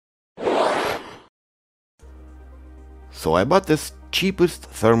So I bought this cheapest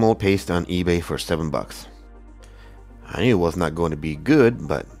thermal paste on eBay for $7. I knew it was not going to be good,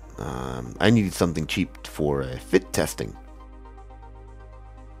 but I needed something cheap for fit testing.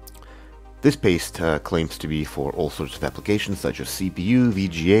 This paste claims to be for all sorts of applications such as CPU,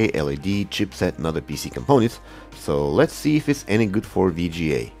 VGA, LED, chipset and other PC components, so let's see if it's any good for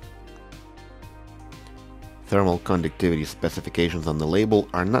VGA. Thermal conductivity specifications on the label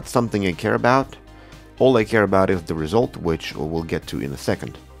are not something I care about. All I care about is the result, which we'll get to in a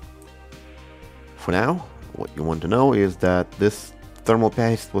second. For now, what you want to know is that this thermal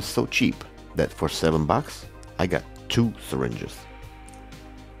paste was so cheap that for $7 I got 2 syringes.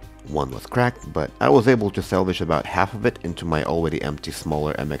 One was cracked, but I was able to salvage about half of it into my already empty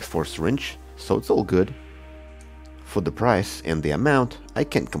smaller MX4 syringe, so it's all good. For the price and the amount, I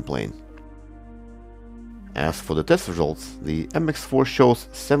can't complain. As for the test results, the MX4 shows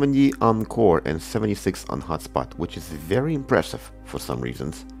 70 on core and 76 on hotspot, which is very impressive for some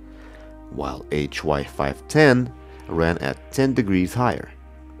reasons, while HY510 ran at 10 degrees higher.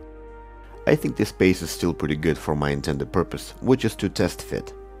 I think this paste is still pretty good for my intended purpose, which is to test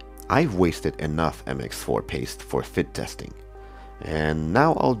fit. I've wasted enough MX4 paste for fit testing, and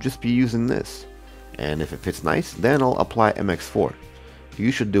now I'll just be using this, and if it fits nice, then I'll apply MX4.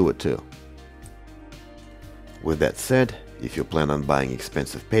 You should do it too. With that said, if you plan on buying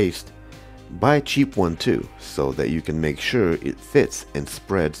expensive paste, buy a cheap one too, so that you can make sure it fits and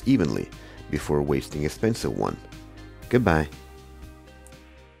spreads evenly before wasting expensive one. Goodbye.